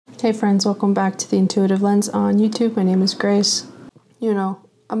Hey friends, welcome back to the Intuitive Lens on YouTube. My name is Grace.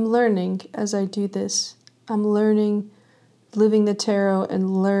 I'm learning as I do this. I'm learning, living the tarot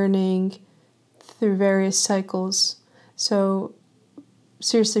and learning through various cycles. So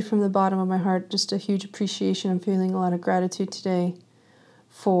seriously, from the bottom of my heart, just a huge appreciation. I'm feeling a lot of gratitude today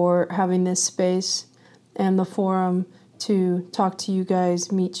for having this space and the forum to talk to you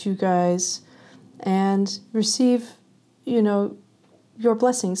guys, meet you guys, and receive, your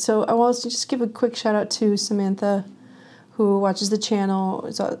blessings. So I want to just give a quick shout out to Samantha, who watches the channel,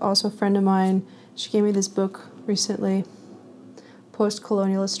 is also a friend of mine. She gave me this book recently,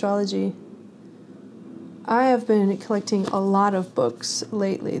 Post-Colonial Astrology. I have been collecting a lot of books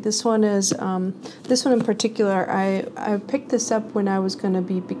lately. This one in particular, I picked this up when I was going to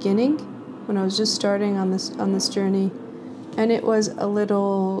be beginning, when I was just starting on this journey, and it was a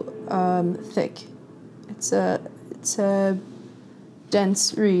little thick. It's a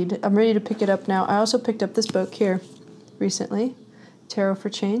dense read. I'm ready to pick it up now. I also picked up this book here recently, Tarot for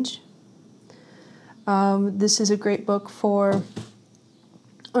Change. This is a great book for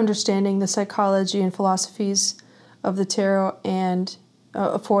understanding the psychology and philosophies of the tarot and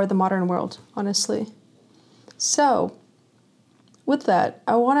for the modern world, honestly. So, with that,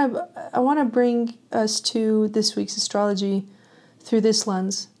 I want to bring us to this week's astrology through this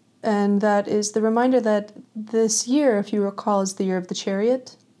lens. And that is the reminder that this year, if you recall, is the year of the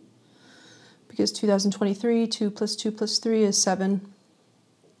Chariot. Because 2023, 2 plus 2 plus 3 is 7.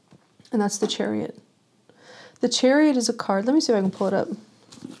 And that's the Chariot. The Chariot is a card. Let me see if I can pull it up.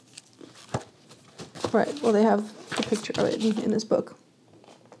 Right, well, they have the picture of it in this book.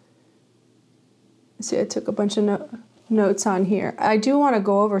 See, I took a bunch of notes on here. I do want to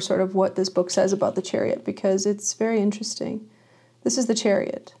go over sort of what this book says about the Chariot because it's very interesting. This is the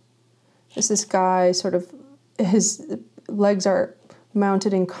Chariot. This guy, sort of, his legs are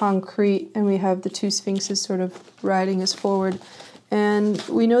mounted in concrete, and we have the two sphinxes sort of riding us forward. And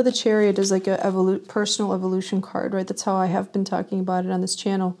we know the Chariot is like a personal evolution card, right? That's how I have been talking about it on this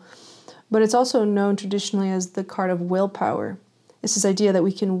channel. But it's also known traditionally as the card of willpower. It's this idea that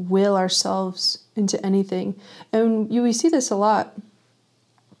we can will ourselves into anything. And we see this a lot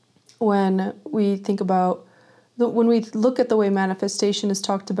when we think about when we look at the way manifestation is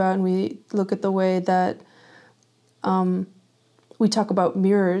talked about, and we look at the way that we talk about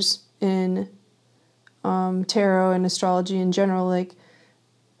mirrors in tarot and astrology in general, like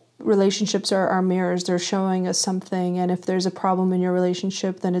relationships are our mirrors. They're showing us something, and if there's a problem in your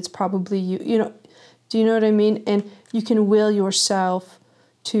relationship, then it's probably you. Do you know what I mean? And you can will yourself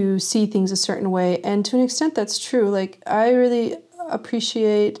to see things a certain way, and to an extent that's true. Like, I really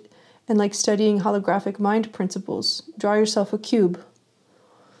appreciate and like studying holographic mind principles. Draw yourself a cube.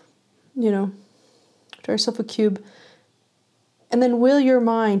 Draw yourself a cube. And then will your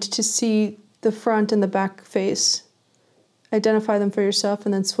mind to see the front and the back face. Identify them for yourself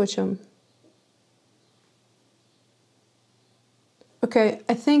and then switch them. Okay,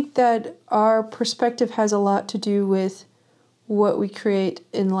 I think that our perspective has a lot to do with what we create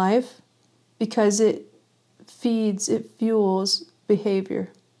in life because it fuels behavior.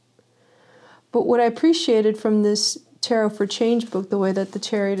 But what I appreciated from this Tarot for Change book, the way that the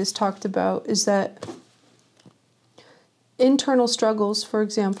Chariot is talked about, is that internal struggles, for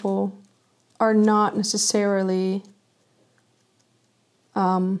example, are not necessarily,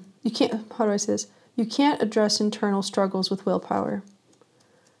 you can't address internal struggles with willpower.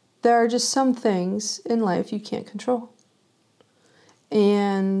 There are just some things in life you can't control.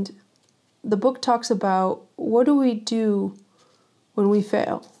 And the book talks about, what do we do when we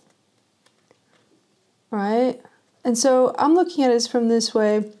fail? Right? And so I'm looking at it from this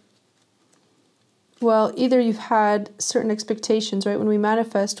way. Well, either you've had certain expectations, right? When we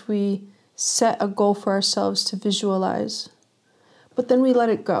manifest, we set a goal for ourselves to visualize. But then we let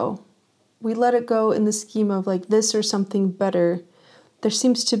it go. We let it go in the scheme of like this or something better. There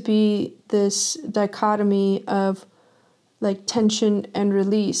seems to be this dichotomy of like tension and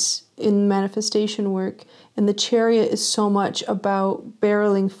release in manifestation work. And the Chariot is so much about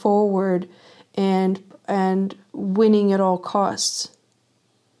barreling forward and winning at all costs.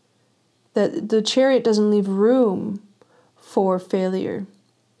 That the Chariot doesn't leave room for failure.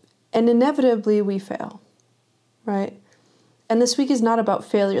 And inevitably we fail, right? And this week is not about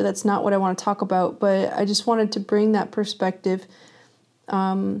failure. That's not what I want to talk about, but I just wanted to bring that perspective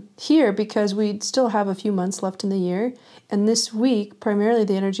here because we still have a few months left in the year. And this week, primarily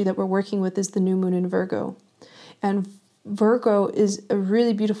the energy that we're working with is the new moon in Virgo. And Virgo is a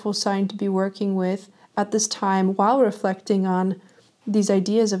really beautiful sign to be working with at this time while reflecting on these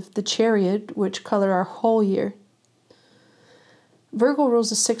ideas of the Chariot, which color our whole year. Virgo rules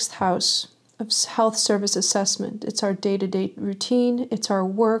the 6th house of health service assessment. It's our day-to-day routine. It's our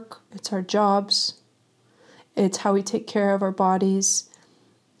work. It's our jobs. It's how we take care of our bodies.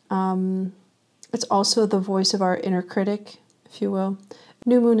 It's also the voice of our inner critic, if you will.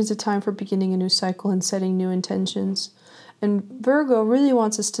 New moon is a time for beginning a new cycle and setting new intentions. And Virgo really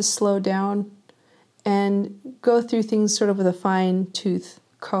wants us to slow down and go through things sort of with a fine-tooth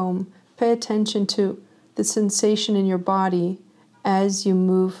comb. Pay attention to the sensation in your body as you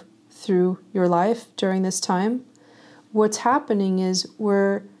move through your life during this time. What's happening is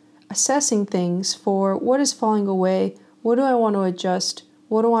we're assessing things for what is falling away, what do I want to adjust,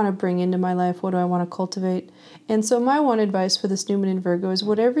 what do I want to bring into my life, what do I want to cultivate. And so my one advice for this new moon in Virgo is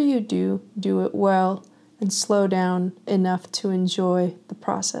whatever you do, do it well and slow down enough to enjoy the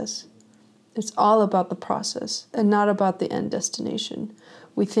process. It's all about the process and not about the end destination.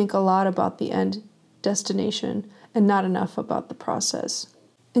 We think a lot about the end destination and not enough about the process.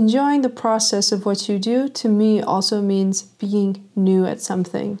 Enjoying the process of what you do, to me, also means being new at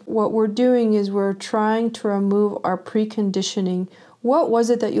something. What we're doing is we're trying to remove our preconditioning. What was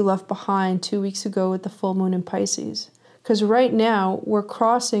it that you left behind 2 weeks ago with the full moon in Pisces? Because right now, we're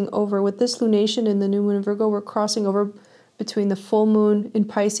crossing over, with this lunation in the new moon in Virgo, we're crossing over between the full moon in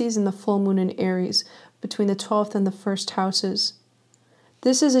Pisces and the full moon in Aries, between the 12th and the 1st houses.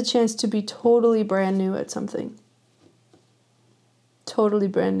 This is a chance to be totally brand new at something. Totally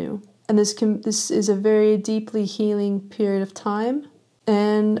brand new. And this is a very deeply healing period of time.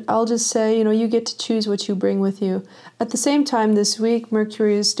 And I'll just say, you get to choose what you bring with you. At the same time this week,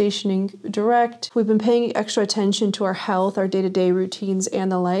 Mercury is stationing direct. We've been paying extra attention to our health, our day-to-day routines,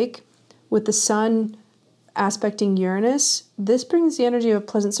 and the like. With the sun aspecting Uranus, this brings the energy of a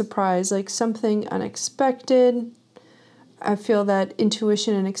pleasant surprise, like something unexpected. I feel that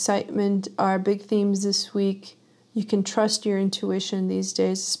intuition and excitement are big themes this week. You can trust your intuition these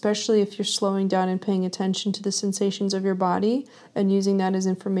days, especially if you're slowing down and paying attention to the sensations of your body and using that as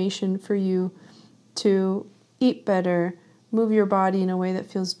information for you to eat better, move your body in a way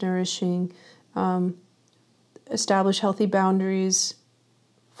that feels nourishing, establish healthy boundaries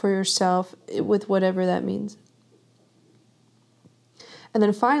for yourself with whatever that means. And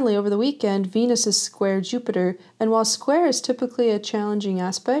then finally, over the weekend, Venus is square Jupiter. And while square is typically a challenging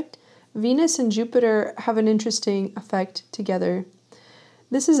aspect, Venus and Jupiter have an interesting effect together.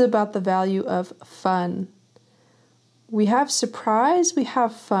 This is about the value of fun. We have surprise, we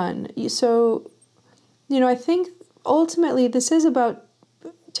have fun. So, I think ultimately this is about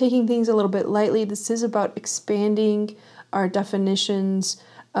taking things a little bit lightly. This is about expanding our definitions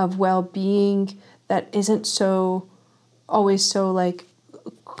of well-being that isn't always so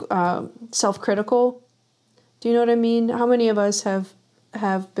self-critical. Do you know what I mean? How many of us have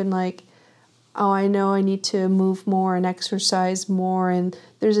been like, oh, I know I need to move more and exercise more, and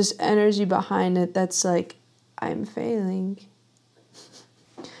there's this energy behind it that's like, I'm failing.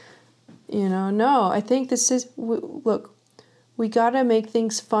 No, I think this is, look, we gotta make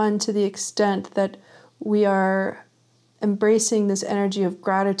things fun to the extent that we are embracing this energy of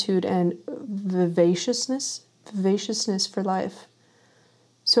gratitude and vivaciousness for life.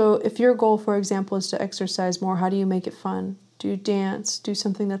 So if your goal, for example, is to exercise more, how do you make it fun? Do dance, do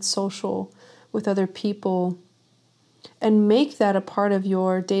something that's social with other people, and make that a part of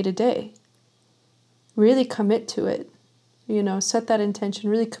your day-to-day. Really commit to it. Set that intention,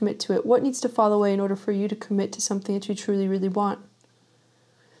 really commit to it. What needs to fall away in order for you to commit to something that you truly, really want?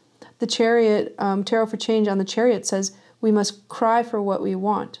 The Chariot, Tarot for Change on the Chariot says, we must cry for what we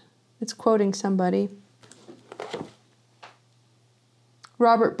want. It's quoting somebody.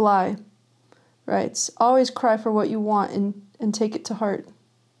 Robert Bly writes, always cry for what you want and take it to heart.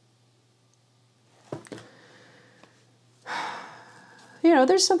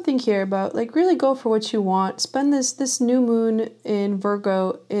 There's something here about really go for what you want. Spend this new moon in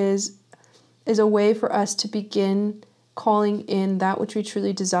Virgo is a way for us to begin calling in that which we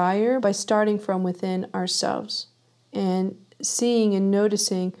truly desire by starting from within ourselves and seeing and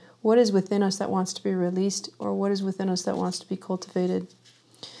noticing what is within us that wants to be released or what is within us that wants to be cultivated.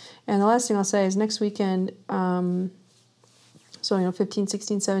 And the last thing I'll say is next weekend, 15,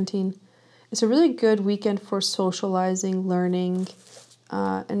 16, 17, it's a really good weekend for socializing, learning,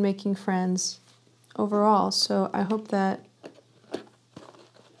 and making friends overall. So I hope that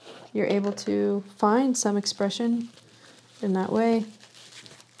you're able to find some expression in that way.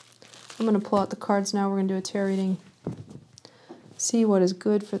 I'm going to pull out the cards now. We're going to do a tarot reading. See what is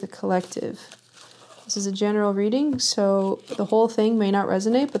good for the collective. This is a general reading, so the whole thing may not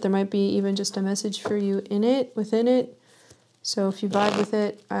resonate, but there might be even just a message for you within it. So if you vibe with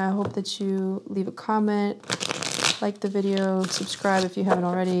it, I hope that you leave a comment like the video, subscribe if you haven't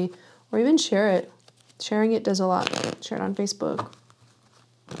already, or even share it. Sharing it does a lot. Share it on Facebook.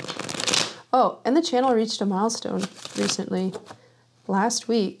 Oh, and the channel reached a milestone recently. Last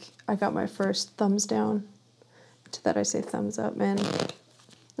week, I got my first thumbs down. To that I say thumbs up, man.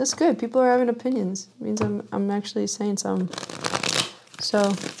 That's good. People are having opinions. It means I'm actually saying something.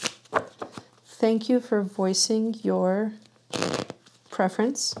 So, thank you for voicing your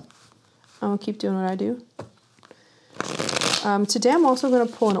preference. I'll keep doing what I do. Today I'm also going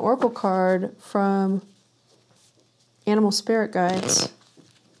to pull an oracle card from Animal Spirit Guides.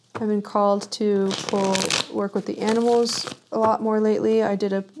 I've been called to work with the animals a lot more lately. I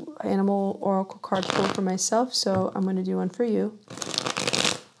did a animal oracle card pull for myself, so I'm going to do one for you.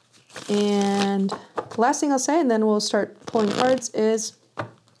 And the last thing I'll say, and then we'll start pulling cards, is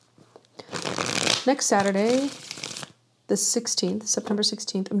next Saturday, the 16th, September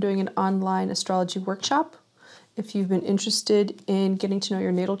 16th, I'm doing an online astrology workshop. If you've been interested in getting to know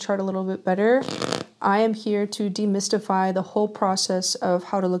your natal chart a little bit better, I am here to demystify the whole process of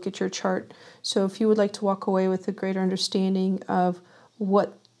how to look at your chart. So if you would like to walk away with a greater understanding of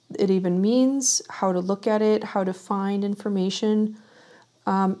what it even means, how to look at it, how to find information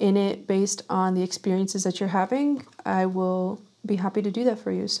in it based on the experiences that you're having, I will be happy to do that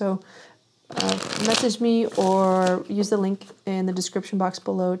for you. So message me or use the link in the description box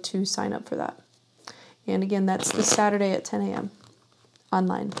below to sign up for that. And again, that's this Saturday at 10 a.m.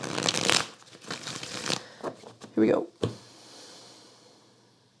 online. Here we go.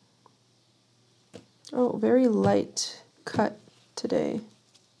 Oh, very light cut today.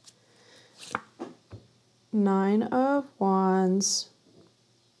 9 of Wands.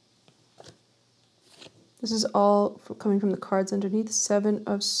 This is all coming from the cards underneath. 5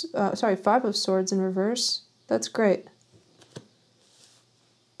 of Swords in reverse. That's great.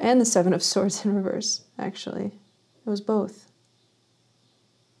 And the 7 of Swords in reverse, actually. It was both.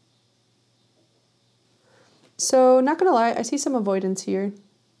 So, not gonna lie, I see some avoidance here.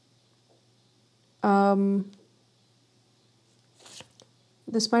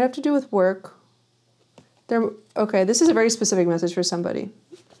 This might have to do with work. Okay, this is a very specific message for somebody,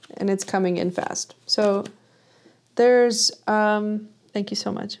 and it's coming in fast. So, there's, thank you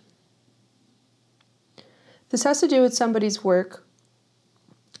so much. This has to do with somebody's work,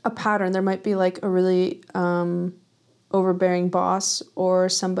 a pattern. There might be like a really overbearing boss or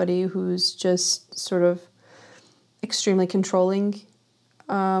somebody who's just sort of extremely controlling.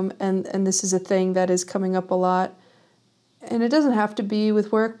 And this is a thing that is coming up a lot. And it doesn't have to be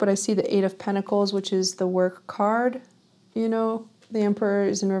with work, but I see the 8 of Pentacles, which is the work card. You know, the Emperor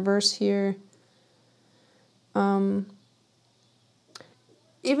is in reverse here.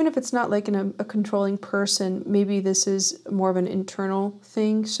 Even if it's not like a controlling person, maybe this is more of an internal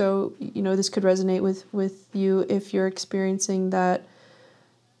thing. So, you know, this could resonate with you if you're experiencing that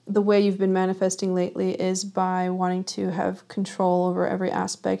the way you've been manifesting lately is by wanting to have control over every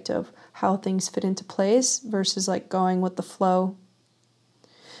aspect of how things fit into place versus like going with the flow.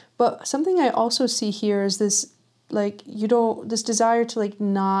 But something I also see here is this, like, this desire to like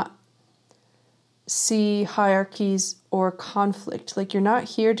not see hierarchies or conflict. Like, you're not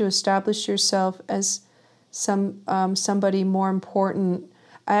here to establish yourself as somebody more important.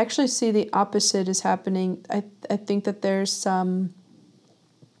 I actually see the opposite is happening. I think that there's some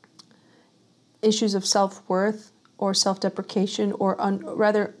issues of self-worth or self-deprecation or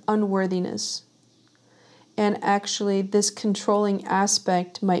rather unworthiness. And actually this controlling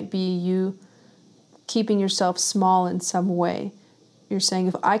aspect might be you keeping yourself small in some way. You're saying,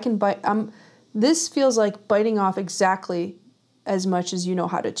 if I can bite, this feels like biting off exactly as much as you know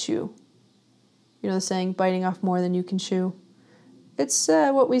how to chew. You know the saying, biting off more than you can chew. It's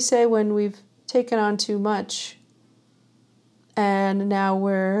what we say when we've taken on too much and now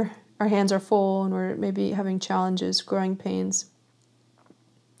our hands are full and we're maybe having challenges, growing pains,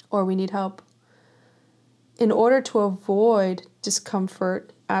 or we need help. In order to avoid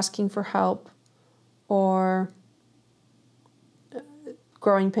discomfort, asking for help, or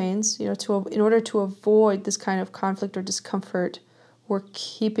growing pains, you know, in order to avoid this kind of conflict or discomfort, we're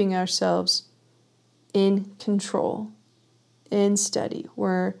keeping ourselves in control, in steady.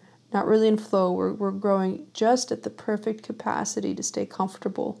 We're not really in flow. We're growing just at the perfect capacity to stay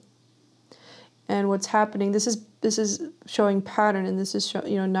comfortable. And what's happening, this is showing pattern, and this is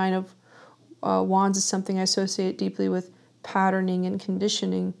 9 of Wands is something I associate deeply with patterning and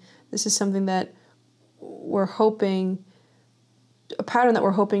conditioning. This is something that a pattern that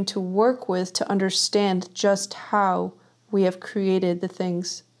we're hoping to work with to understand just how we have created the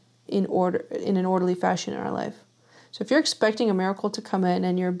things in an orderly fashion in our life. So if you're expecting a miracle to come in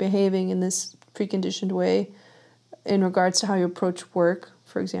and you're behaving in this preconditioned way, in regards to how you approach work,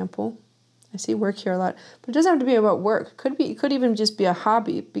 for example. I see work here a lot, but it doesn't have to be about work. It could even just be a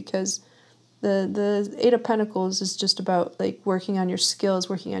hobby, because the Eight of Pentacles is just about like working on your skills,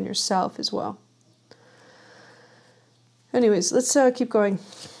 working on yourself as well. Anyways, let's keep going.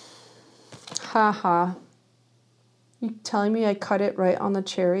 Haha. You telling me I cut it right on the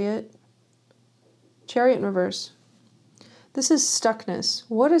Chariot? Chariot in reverse. This is stuckness.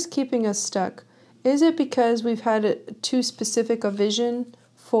 What is keeping us stuck? Is it because we've had too specific a vision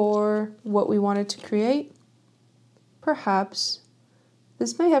for what we wanted to create? Perhaps.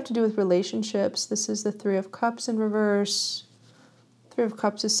 This may have to do with relationships. This is the Three of Cups in reverse. Three of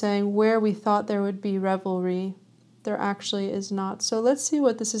Cups is saying where we thought there would be revelry, there actually is not. So let's see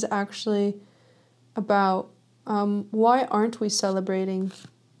what this is actually about. Why aren't we celebrating?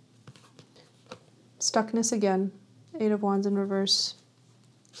 Stuckness again. Eight of Wands in reverse.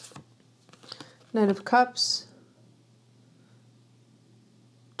 Knight of Cups.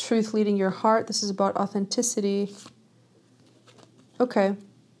 Truth leading your heart. This is about authenticity. Okay.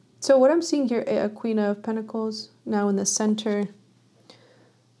 So what I'm seeing here, a Queen of Pentacles, now in the center.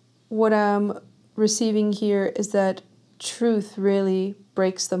 What I'm receiving here is that truth really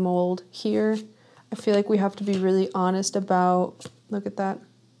breaks the mold here. I feel like we have to be really honest about, look at that.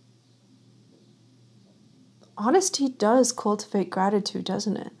 Honesty does cultivate gratitude,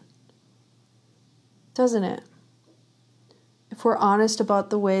 doesn't it? Doesn't it? If we're honest about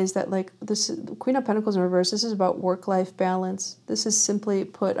the ways that, like, this is, Queen of Pentacles in reverse, this is about work-life balance. This is simply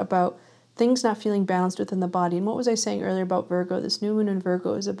put about things not feeling balanced within the body. And what was I saying earlier about Virgo? This new moon in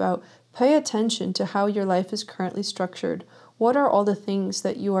Virgo is about pay attention to how your life is currently structured. What are all the things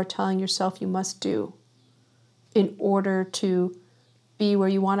that you are telling yourself you must do in order to be where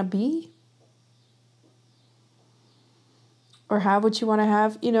you want to be? Or have what you want to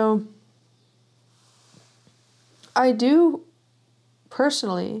have? You know, I do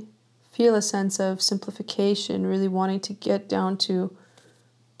personally feel a sense of simplification, really wanting to get down to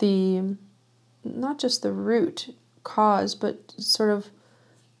the, not just the root cause, but sort of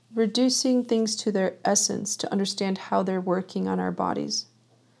reducing things to their essence to understand how they're working on our bodies.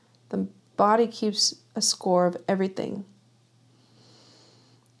 The body keeps a score of everything.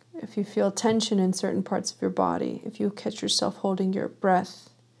 If you feel tension in certain parts of your body, if you catch yourself holding your breath,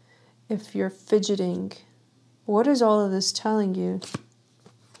 if you're fidgeting, what is all of this telling you?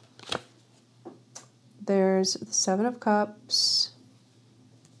 There's the Seven of Cups,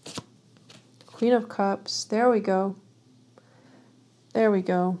 Queen of Cups, there we go. There we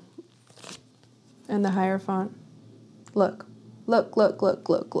go. And the Hierophant. Look. Look, look, look,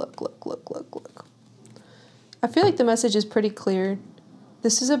 look, look, look, look, look, look. I feel like the message is pretty clear.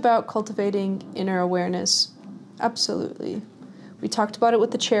 This is about cultivating inner awareness. Absolutely. We talked about it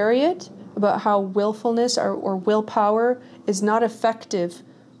with the Chariot, about how willfulness or willpower is not effective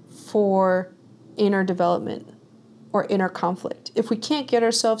for inner development or inner conflict. If we can't get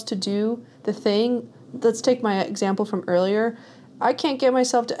ourselves to do the thing, let's take my example from earlier. I can't get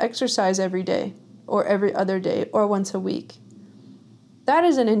myself to exercise every day or every other day or once a week. That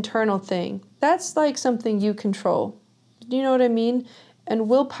is an internal thing. That's like something you control. Do you know what I mean? And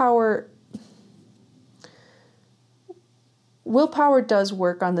willpower does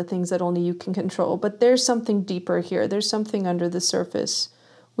work on the things that only you can control, but there's something deeper here. There's something under the surface.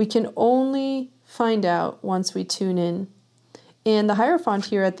 We can only find out once we tune in. And the Hierophant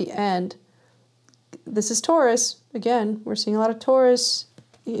here at the end, this is Taurus. Again, we're seeing a lot of Taurus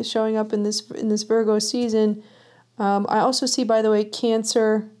showing up in this Virgo season. I also see, by the way,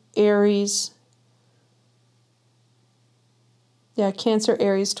 Cancer, Aries. Yeah, Cancer,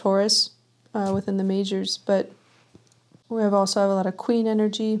 Aries, Taurus within the majors. But we also have a lot of Queen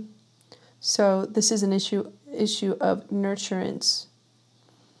energy. So this is an issue of nurturance.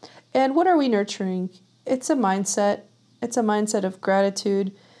 And what are we nurturing? It's a mindset. It's a mindset of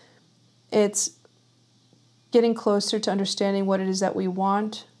gratitude. It's getting closer to understanding what it is that we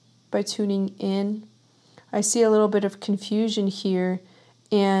want by tuning in. I see a little bit of confusion here,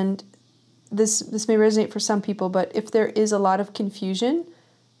 and this may resonate for some people, but if there is a lot of confusion,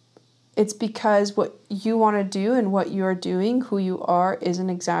 it's because what you want to do and what you're doing, who you are, isn't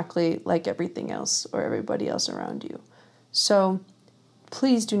exactly like everything else or everybody else around you. So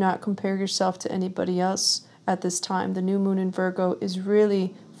please do not compare yourself to anybody else at this time. The new moon in Virgo is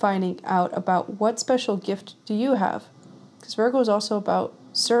really finding out about what special gift do you have, because Virgo is also about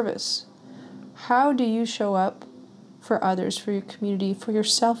service. How do you show up for others, for your community, for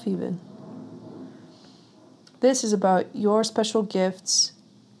yourself even? This is about your special gifts,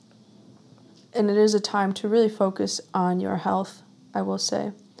 and it is a time to really focus on your health, I will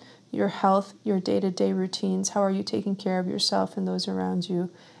say. your health, your day-to-day routines. How are you taking care of yourself and those around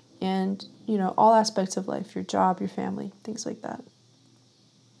you? And, all aspects of life, your job, your family, things like that.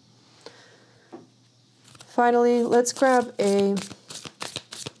 Finally, let's grab a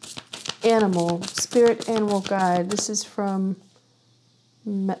spirit animal guide. This is from,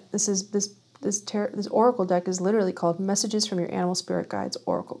 this oracle deck is literally called Messages from Your Animal Spirit Guides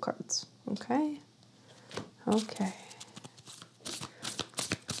Oracle Cards. Okay.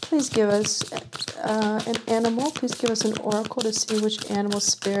 Please give us an animal. Please give us an oracle to see which animal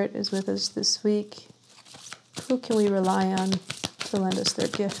spirit is with us this week. Who can we rely on to lend us their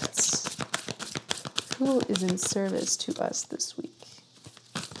gifts? Who is in service to us this week?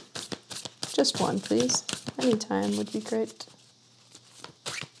 Just one, please. Anytime would be great.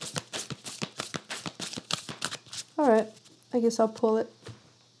 All right, I guess I'll pull it.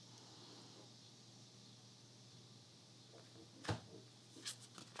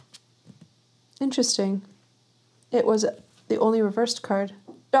 Interesting. It was the only reversed card.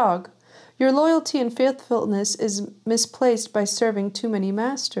 Dog. Your loyalty and faithfulness is misplaced by serving too many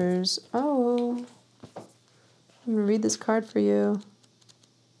masters. Oh. I'm going to read this card for you.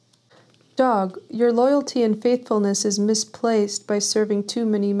 Dog. Your loyalty and faithfulness is misplaced by serving too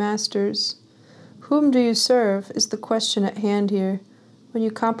many masters. Whom do you serve is the question at hand here. When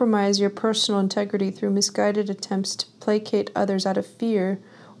you compromise your personal integrity through misguided attempts to placate others out of fear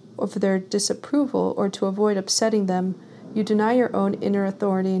of their disapproval or to avoid upsetting them, you deny your own inner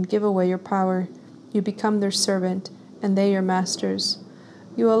authority and give away your power. You become their servant, and they your masters.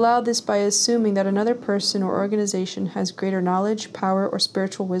 You allow this by assuming that another person or organization has greater knowledge, power, or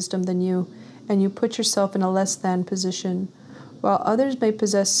spiritual wisdom than you, and you put yourself in a less than position. While others may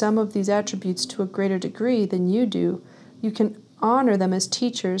possess some of these attributes to a greater degree than you do, you can honor them as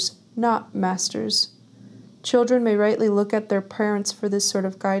teachers, not masters. Children may rightly look at their parents for this sort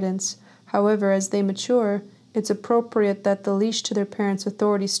of guidance. However, as they mature, it's appropriate that the leash to their parents'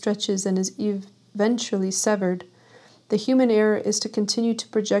 authority stretches and is eventually severed. The human error is to continue to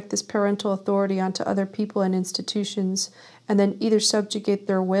project this parental authority onto other people and institutions, and then either subjugate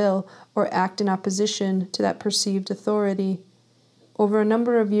their will or act in opposition to that perceived authority. Over a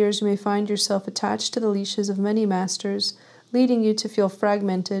number of years, you may find yourself attached to the leashes of many masters, leading you to feel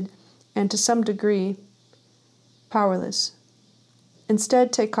fragmented and, to some degree, powerless.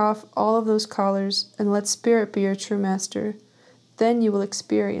 Instead, take off all of those collars and let Spirit be your true master. Then you will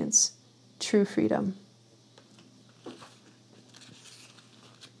experience true freedom.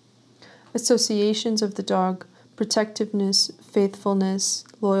 Associations of the dog: protectiveness, faithfulness,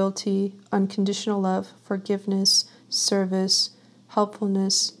 loyalty, unconditional love, forgiveness, service,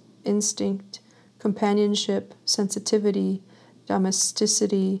 helpfulness, instinct, companionship, sensitivity,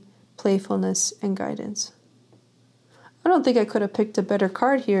 domesticity, playfulness, and guidance. I don't think I could have picked a better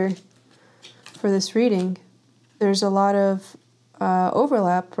card here for this reading. There's a lot of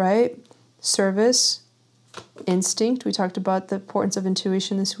overlap, right? Service, instinct. We talked about the importance of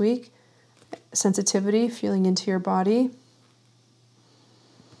intuition this week. Sensitivity, feeling into your body.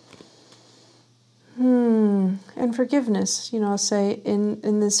 And forgiveness. I'll say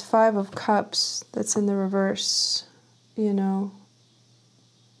in this 5 of Cups that's in the reverse, in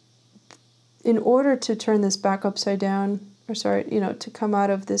order to turn this back upside down, to come out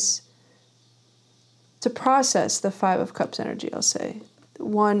of this, to process the 5 of Cups energy, I'll say,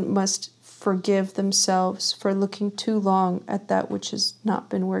 one must forgive themselves for looking too long at that which has not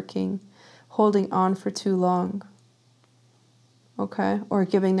been working, holding on for too long, okay, or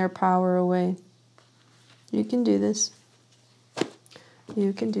giving their power away. You can do this.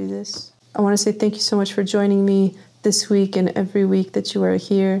 You can do this. I want to say thank you so much for joining me this week and every week that you are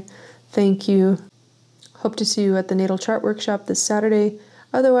here. Thank you. Hope to see you at the Natal Chart Workshop this Saturday.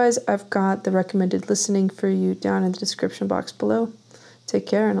 Otherwise, I've got the recommended listening for you down in the description box below. Take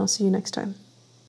care, and I'll see you next time.